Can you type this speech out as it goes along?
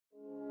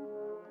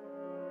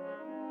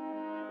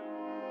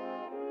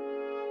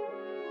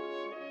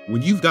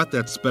When you've got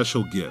that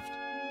special gift,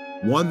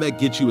 one that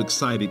gets you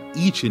excited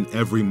each and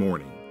every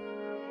morning,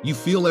 you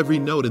feel every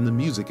note in the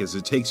music as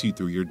it takes you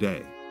through your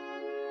day.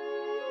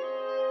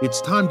 It's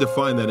time to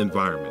find that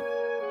environment,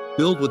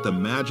 filled with the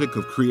magic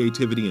of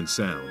creativity and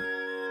sound.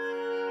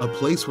 A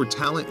place where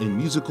talent and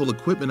musical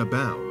equipment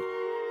abound.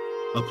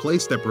 A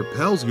place that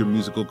propels your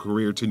musical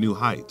career to new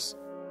heights.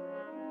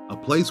 A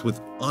place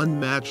with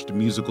unmatched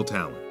musical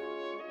talent.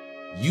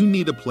 You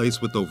need a place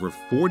with over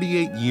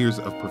 48 years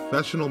of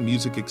professional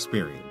music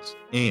experience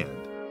and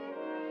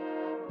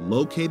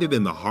located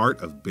in the heart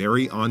of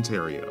Barrie,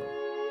 Ontario.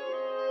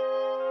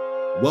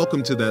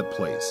 Welcome to that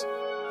place,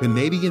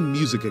 Canadian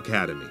Music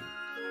Academy.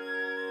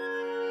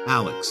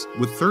 Alex,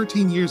 with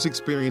 13 years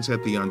experience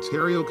at the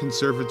Ontario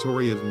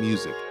Conservatory of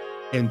Music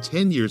and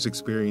 10 years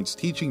experience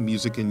teaching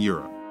music in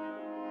Europe.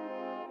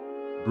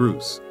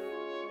 Bruce,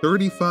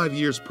 35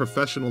 years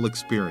professional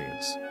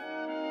experience.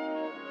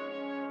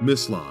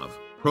 Mislav,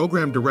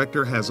 Program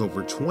Director, has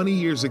over 20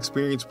 years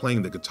experience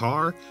playing the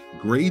guitar,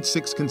 Grade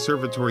 6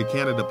 Conservatory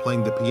Canada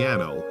playing the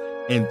piano,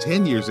 and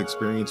 10 years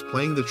experience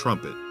playing the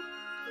trumpet.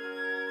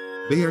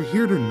 They are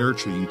here to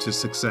nurture you to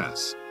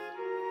success.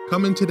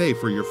 Come in today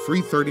for your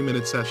free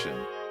 30-minute session.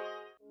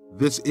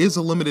 This is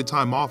a limited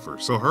time offer,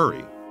 so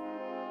hurry.